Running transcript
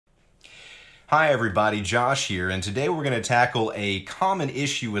Hi everybody, Josh here, and today we're going to tackle a common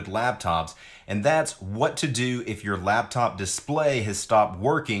issue with laptops, and that's what to do if your laptop display has stopped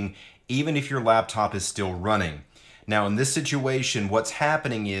working, even if your laptop is still running. Now in this situation, what's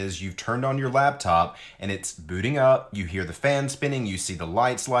happening is you've turned on your laptop and it's booting up, you hear the fan spinning, you see the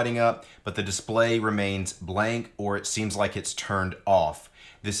lights lighting up, but the display remains blank or it seems like it's turned off.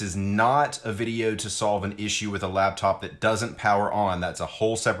 This is not a video to solve an issue with a laptop that doesn't power on. That's a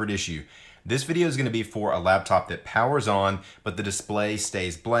whole separate issue. This video is going to be for a laptop that powers on, but the display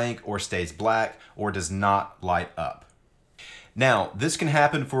stays blank or stays black or does not light up. Now, this can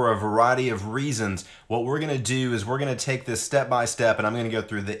happen for a variety of reasons. What we're going to do is we're going to take this step by step, and I'm going to go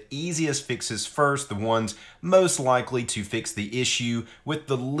through the easiest fixes first, the ones most likely to fix the issue with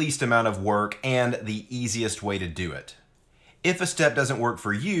the least amount of work and the easiest way to do it. If a step doesn't work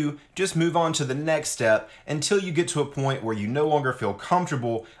for you, just move on to the next step until you get to a point where you no longer feel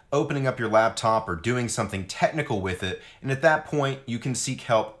comfortable opening up your laptop or doing something technical with it, and at that point you can seek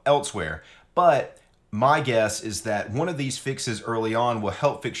help elsewhere. But my guess is that one of these fixes early on will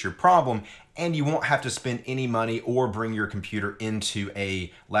help fix your problem, and you won't have to spend any money or bring your computer into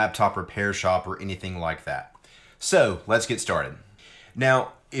a laptop repair shop or anything like that. So let's get started.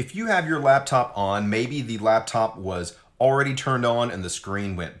 Now, if you have your laptop on, maybe the laptop was already turned on and the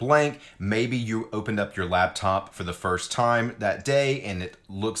screen went blank. Maybe you opened up your laptop for the first time that day and it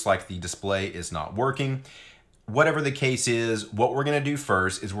looks like the display is not working. Whatever the case is, what we're going to do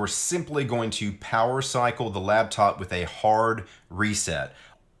first is we're simply going to power cycle the laptop with a hard reset.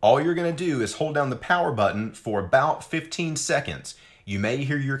 All you're going to do is hold down the power button for about 15 seconds. You may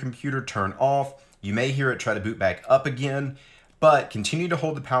hear your computer turn off. You may hear it try to boot back up again, but continue to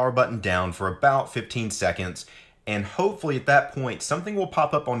hold the power button down for about 15 seconds. And hopefully at that point, something will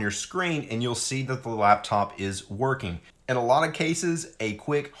pop up on your screen and you'll see that the laptop is working. In a lot of cases, a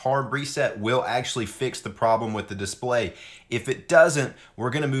quick hard reset will actually fix the problem with the display. If it doesn't, we're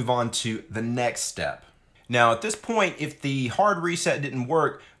going to move on to the next step. Now at this point, if the hard reset didn't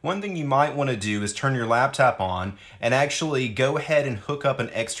work, one thing you might want to do is turn your laptop on and actually go ahead and hook up an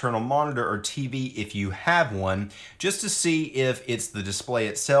external monitor or TV if you have one, just to see if it's the display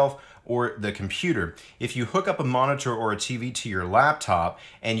itself or the computer. If you hook up a monitor or a TV to your laptop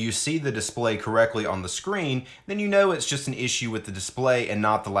and you see the display correctly on the screen, then you know it's just an issue with the display and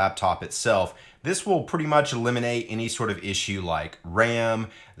not the laptop itself. This will pretty much eliminate any sort of issue like RAM,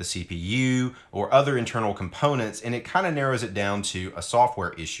 the CPU, or other internal components, and it kind of narrows it down to a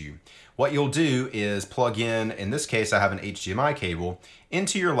software issue. What you'll do is plug in this case I have an HDMI cable,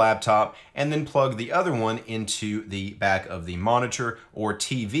 into your laptop and then plug the other one into the back of the monitor or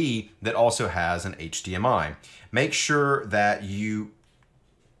TV that also has an HDMI. Make sure that you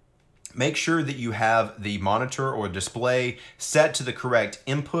have the monitor or display set to the correct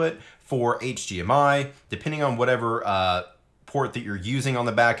input for HDMI. Depending on whatever port that you're using on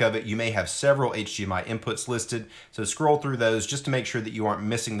the back of it, you may have several HDMI inputs listed, so scroll through those just to make sure that you aren't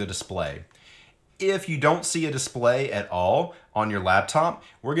missing the display. If you don't see a display at all on your laptop,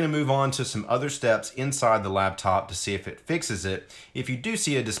 we're going to move on to some other steps inside the laptop to see if it fixes it. If you do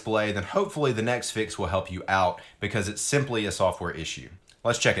see a display, then hopefully the next fix will help you out because it's simply a software issue.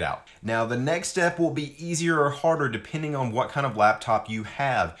 Let's check it out. Now the next step will be easier or harder depending on what kind of laptop you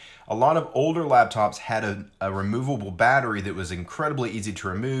have. A lot of older laptops had a removable battery that was incredibly easy to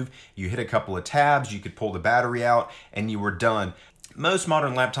remove. You hit a couple of tabs, you could pull the battery out, and you were done. Most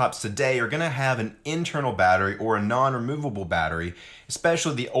modern laptops today are going to have an internal battery or a non-removable battery,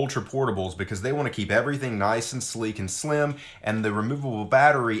 especially the ultra portables, because they want to keep everything nice and sleek and slim, and the removable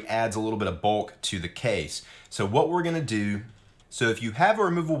battery adds a little bit of bulk to the case. So what we're going to do, so if you have a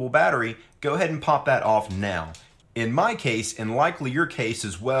removable battery, go ahead and pop that off now. In my case, and likely your case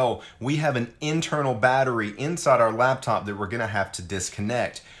as well, we have an internal battery inside our laptop that we're going to have to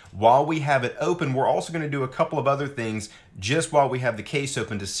disconnect. While we have it open, we're also going to do a couple of other things just while we have the case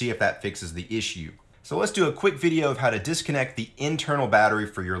open to see if that fixes the issue. So let's do a quick video of how to disconnect the internal battery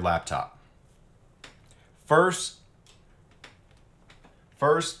for your laptop. First,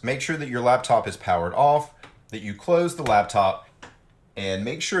 make sure that your laptop is powered off, that you close the laptop, and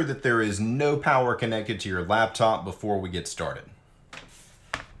make sure that there is no power connected to your laptop before we get started.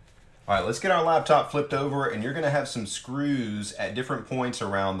 All right, let's get our laptop flipped over, and you're going to have some screws at different points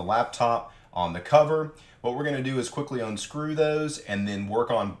around the laptop on the cover. What we're going to do is quickly unscrew those and then work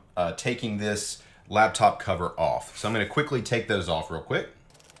on taking this laptop cover off. So I'm going to quickly take those off real quick.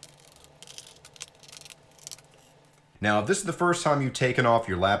 Now, if this is the first time you've taken off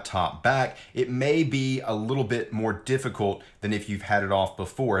your laptop back, it may be a little bit more difficult than if you've had it off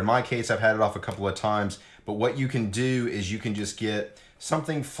before. In my case, I've had it off a couple of times, but what you can do is you can just get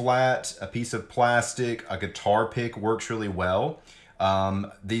something flat, a piece of plastic, a guitar pick works really well.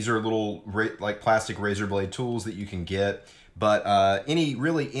 These are little like plastic razor blade tools that you can get, but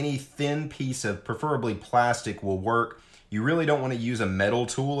any thin piece of preferably plastic will work. You really don't want to use a metal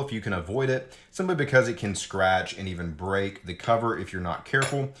tool if you can avoid it, simply because it can scratch and even break the cover if you're not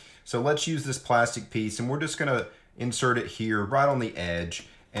careful. So let's use this plastic piece, and we're just going to insert it here right on the edge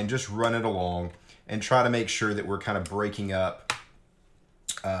and just run it along and try to make sure that we're kind of breaking up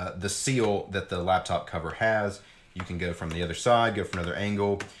the seal that the laptop cover has. You can go from the other side, go from another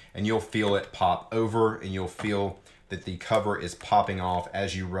angle, and you'll feel it pop over, and you'll feel that the cover is popping off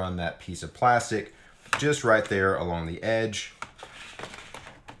as you run that piece of plastic just right there along the edge.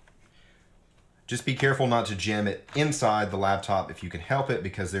 Just be careful not to jam it inside the laptop if you can help it,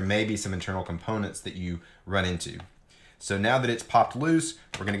 because there may be some internal components that you run into. So now that it's popped loose,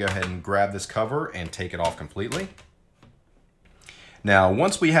 we're going to go ahead and grab this cover and take it off completely. Now,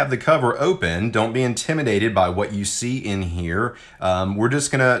 once we have the cover open, don't be intimidated by what you see in here. We're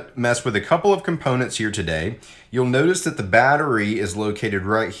just gonna mess with a couple of components here today. You'll notice that the battery is located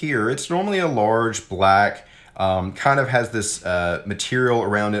right here. It's normally a large black, kind of has this material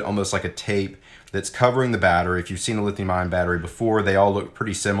around it, almost like a tape, that's covering the battery. If you've seen a lithium-ion battery before, they all look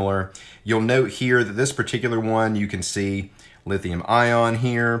pretty similar. You'll note here that this particular one, you can see lithium-ion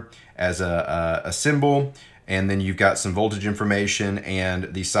here as a symbol. And then you've got some voltage information,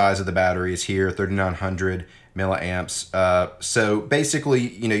 and the size of the battery is here, 3,900 milliamps. So basically,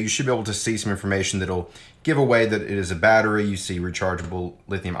 you should be able to see some information that'll give away that it is a battery. You see rechargeable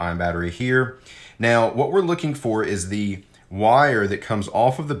lithium-ion battery here. Now, what we're looking for is the wire that comes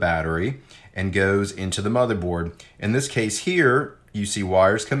off of the battery and goes into the motherboard. In this case here, you see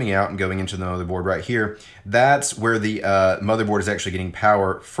wires coming out and going into the motherboard right here. That's where the motherboard is actually getting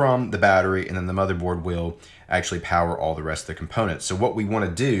power from the battery, and then the motherboard will actually power all the rest of the components. So what we want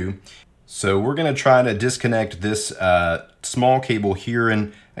to do, so we're going to try to disconnect this small cable here,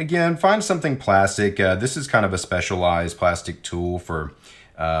 and again, find something plastic. This is kind of a specialized plastic tool for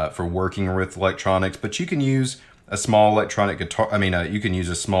working with electronics, but you can use a small electronic guitar, you can use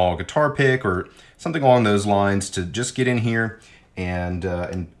a small guitar pick or something along those lines to just get in here and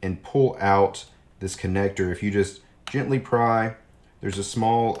pull out this connector. If you just gently pry, there's a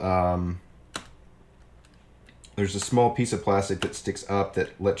small piece of plastic that sticks up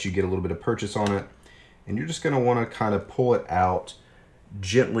that lets you get a little bit of purchase on it, and you're just going to want to kind of pull it out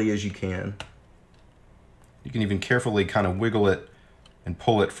gently as you can. You can even carefully kind of wiggle it and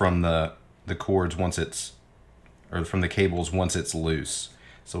pull it from the cords once it's, or from the cables once it's loose.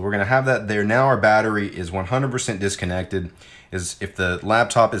 So we're going to have that there. Now our battery is 100% disconnected. If the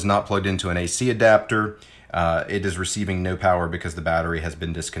laptop is not plugged into an AC adapter, it is receiving no power because the battery has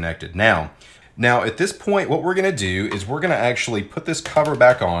been disconnected. Now at this point, what we're going to do is we're going to actually put this cover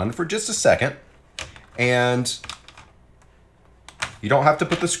back on for just a second, and you don't have to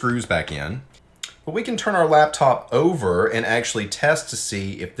put the screws back in, but we can turn our laptop over and actually test to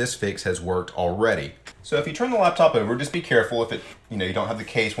see if this fix has worked already. So if you turn the laptop over, just be careful if you don't have the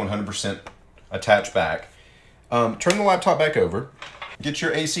case 100% attached back. Turn the laptop back over, get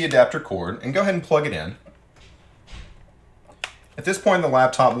your AC adapter cord, and go ahead and plug it in. At this point, the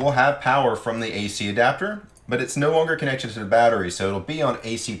laptop will have power from the AC adapter, but it's no longer connected to the battery, so it'll be on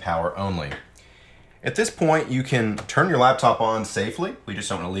AC power only. At this point, you can turn your laptop on safely. We just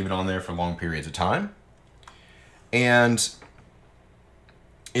don't want to leave it on there for long periods of time. And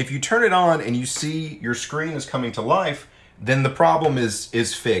if you turn it on and you see your screen is coming to life, then the problem is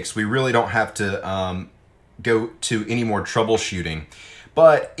fixed. We really don't have to go to any more troubleshooting.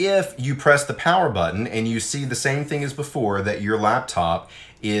 But if you press the power button and you see the same thing as before, that your laptop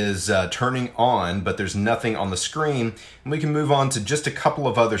is turning on, but there's nothing on the screen, we can move on to just a couple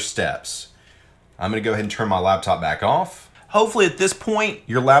of other steps. I'm going to go ahead and turn my laptop back off. Hopefully at this point,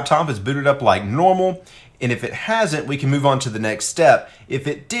 your laptop is booted up like normal. And if it hasn't, we can move on to the next step. If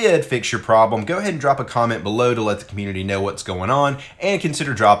it did fix your problem, go ahead and drop a comment below to let the community know what's going on, and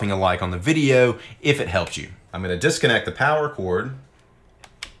consider dropping a like on the video if it helped you. I'm going to disconnect the power cord,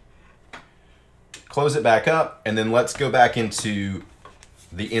 close it back up, and then let's go back into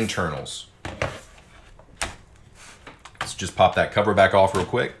the internals. Let's just pop that cover back off real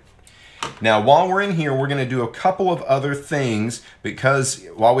quick. Now, while we're in here, we're going to do a couple of other things, because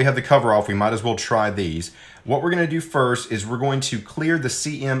while we have the cover off, we might as well try these. What we're going to do first is we're going to clear the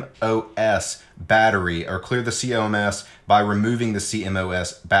CMOS battery, or clear the CMOS by removing the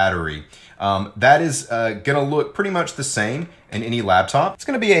CMOS battery. That is going to look pretty much the same in any laptop. It's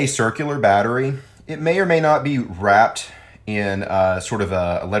going to be a circular battery. It may or may not be wrapped in sort of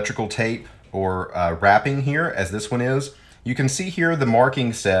electrical tape or wrapping here, as this one is. You can see here the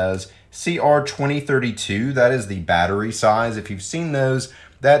marking says CR2032. That is the battery size. If you've seen those,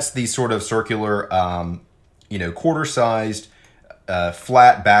 that's the sort of circular, quarter-sized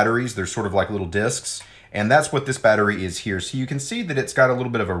flat batteries. They're sort of like little discs. And that's what this battery is here. So you can see that it's got a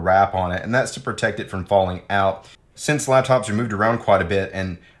little bit of a wrap on it, and that's to protect it from falling out. Since laptops are moved around quite a bit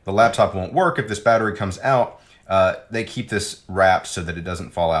and the laptop won't work if this battery comes out, they keep this wrapped so that it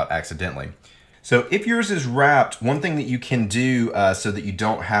doesn't fall out accidentally. So if yours is wrapped, one thing that you can do so that you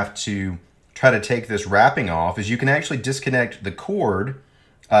don't have to try to take this wrapping off is you can actually disconnect the cord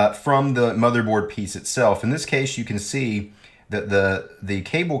from the motherboard piece itself. In this case, you can see that the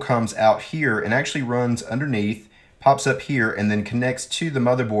cable comes out here and actually runs underneath, pops up here, and then connects to the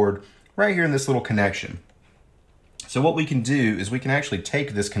motherboard right here in this little connection. So what we can do is we can actually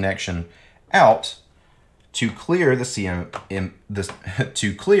take this connection out to clear the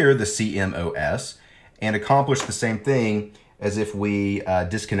CMOS and accomplish the same thing as if we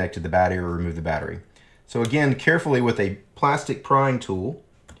disconnected the battery or removed the battery. So again, carefully with a plastic prying tool,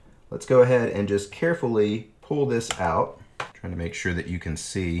 let's go ahead and just carefully pull this out. Trying to make sure that you can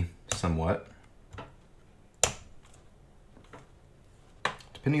see somewhat.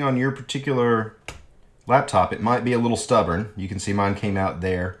 Depending on your particular laptop, it might be a little stubborn. You can see mine came out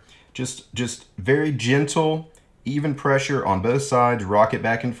there. Just very gentle, even pressure on both sides, rock it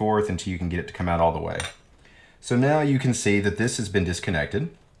back and forth until you can get it to come out all the way. So now you can see that this has been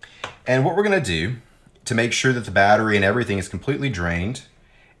disconnected. And what we're gonna do to make sure that the battery and everything is completely drained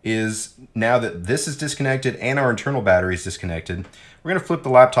is, now that this is disconnected and our internal battery is disconnected, we're gonna flip the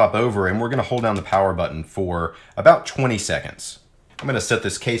laptop over and we're gonna hold down the power button for about 20 seconds. I'm gonna set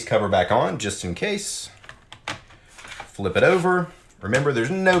this case cover back on just in case. Flip it over. Remember,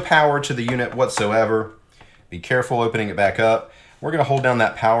 there's no power to the unit whatsoever. Be careful opening it back up. We're gonna hold down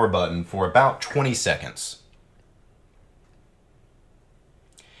that power button for about 20 seconds.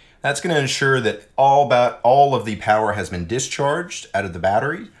 That's going to ensure that all of the power has been discharged out of the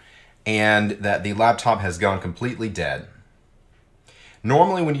battery and that the laptop has gone completely dead.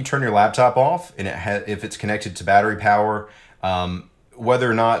 Normally when you turn your laptop off and if it's connected to battery power, whether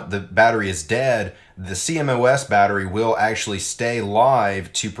or not the battery is dead, the CMOS battery will actually stay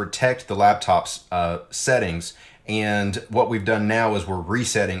live to protect the laptop's settings. And what we've done now is we're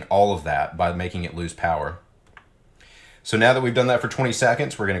resetting all of that by making it lose power. So now that we've done that for 20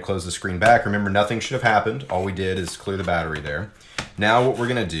 seconds, we're going to close the screen back. Remember, nothing should have happened. All we did is clear the battery there. Now what we're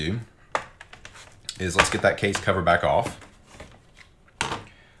going to do is let's get that case cover back off.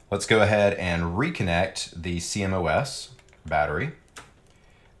 Let's go ahead and reconnect the CMOS battery.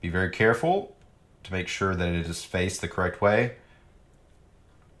 Be very careful to make sure that it is faced the correct way.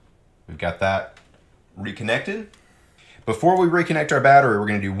 We've got that reconnected. Before we reconnect our battery, we're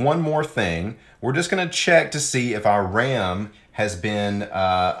going to do one more thing. We're just going to check to see if our RAM has been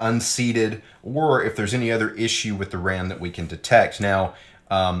unseated or if there's any other issue with the RAM that we can detect. Now,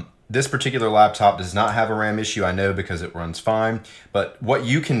 this particular laptop does not have a RAM issue, I know, because it runs fine. But what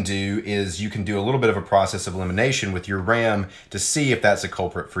you can do is you can do a little bit of a process of elimination with your RAM to see if that's a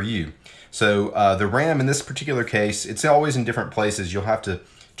culprit for you. So the RAM in this particular case, it's always in different places. You'll have to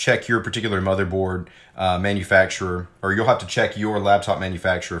check your particular motherboard manufacturer, or you'll have to check your laptop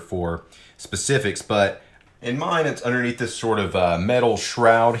manufacturer for specifics, but in mine it's underneath this sort of metal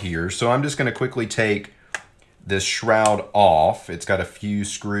shroud here. So I'm just going to quickly take this shroud off. It's got a few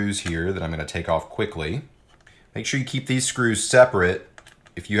screws here that I'm going to take off quickly. Make sure you keep these screws separate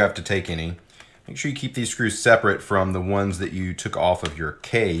if you have to take any. Make sure you keep these screws separate from the ones that you took off of your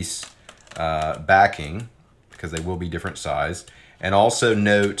case backing, because they will be different size. And also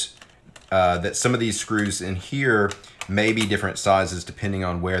note that some of these screws in here may be different sizes depending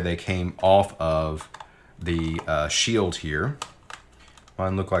on where they came off of the shield here.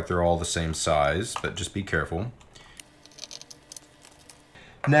 Mine look like they're all the same size, but just be careful.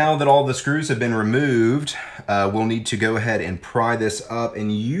 Now that all the screws have been removed, we'll need to go ahead and pry this up,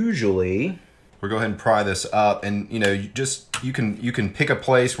 and usually we'll go ahead and pry this up, and you can pick a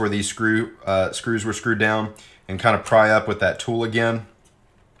place where these screws were screwed down and kind of pry up with that tool again,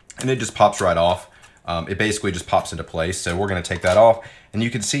 and it just pops right off. It basically just pops into place. So we're going to take that off, and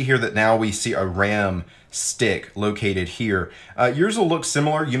you can see here that now we see a RAM stick located here. Yours will look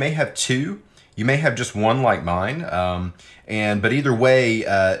similar. You may have two. You may have just one like mine. But either way,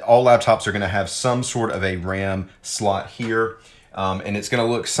 all laptops are going to have some sort of a RAM slot here. And it's going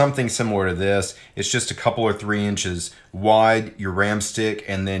to look something similar to this. It's just a couple or 3 inches wide, your RAM stick,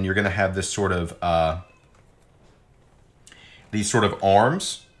 and then you're going to have this sort of these sort of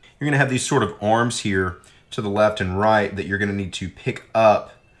arms. You're going to have these sort of arms here to the left and right that you're going to need to pick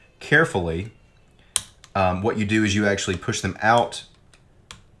up carefully what you do is you actually push them out,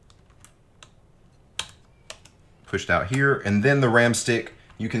 pushed out here, and then the RAM stick,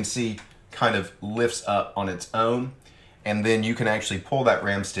 you can see, kind of lifts up on its own, and then you can actually pull that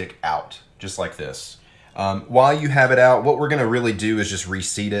RAM stick out, just like this. While you have it out, what we're gonna really do is just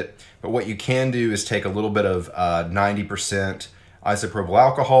reseat it, but what you can do is take a little bit of 90% isopropyl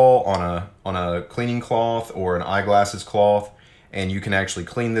alcohol on a cleaning cloth or an eyeglasses cloth, and you can actually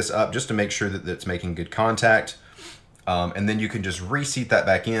clean this up just to make sure that it's making good contact. And then you can just reseat that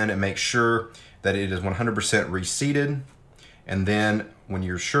back in and make sure that it is 100% reseated. And then when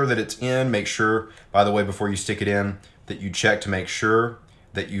you're sure that it's in, make sure, by the way, before you stick it in, that you check to make sure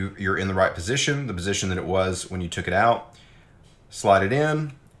that you're in the right position, the position that it was when you took it out. Slide it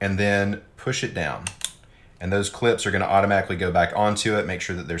in and then push it down. And those clips are gonna automatically go back onto it, make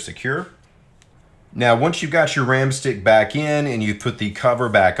sure that they're secure. Now, once you've got your RAM stick back in and you put the cover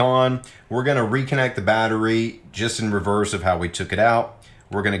back on, we're gonna reconnect the battery just in reverse of how we took it out.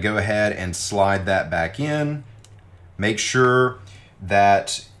 We're gonna go ahead and slide that back in. Make sure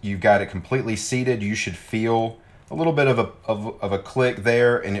that you've got it completely seated. You should feel a little bit of a click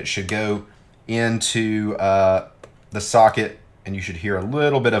there, and it should go into the socket, and you should hear a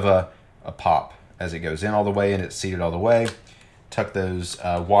little bit of a pop as it goes in all the way and it's seated all the way. Tuck those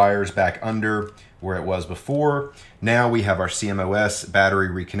wires back under where it was before. Now we have our CMOS battery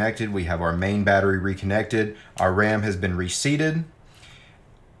reconnected. We have our main battery reconnected. Our RAM has been reseated.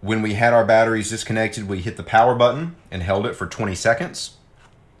 When we had our batteries disconnected, we hit the power button and held it for 20 seconds.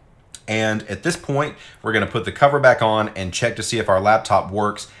 And at this point, we're gonna put the cover back on and check to see if our laptop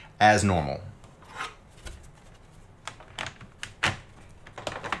works as normal.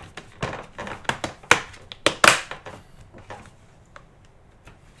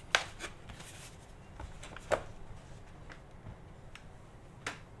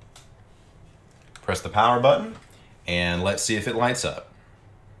 Press the power button and let's see if it lights up.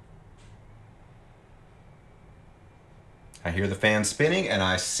 I hear the fan spinning and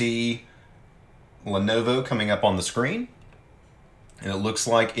I see Lenovo coming up on the screen, and it looks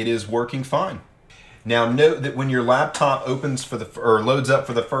like it is working fine. Now note that when your laptop opens or loads up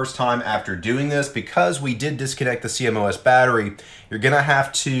for the first time after doing this, because we did disconnect the CMOS battery, you're gonna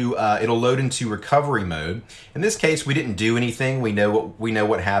have to, it'll load into recovery mode. In this case, we didn't do anything. We know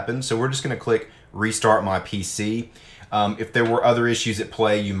what happened, so we're just gonna click restart my PC. If there were other issues at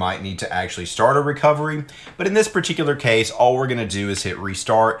play, you might need to actually start a recovery. But in this particular case, all we're gonna do is hit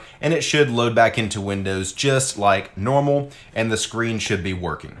restart, and it should load back into Windows just like normal, and the screen should be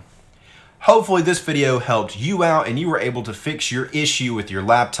working. Hopefully this video helped you out and you were able to fix your issue with your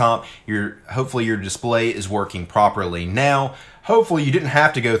laptop. Hopefully your display is working properly now. Hopefully you didn't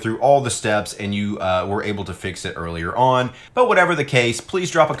have to go through all the steps and you were able to fix it earlier on. But whatever the case,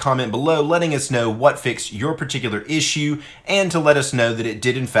 please drop a comment below letting us know what fixed your particular issue and to let us know that it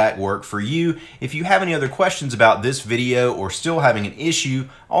did in fact work for you. If you have any other questions about this video or still having an issue,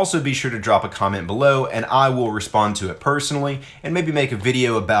 also be sure to drop a comment below and I will respond to it personally and maybe make a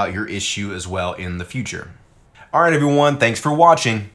video about your issue as well in the future. Alright everyone, thanks for watching.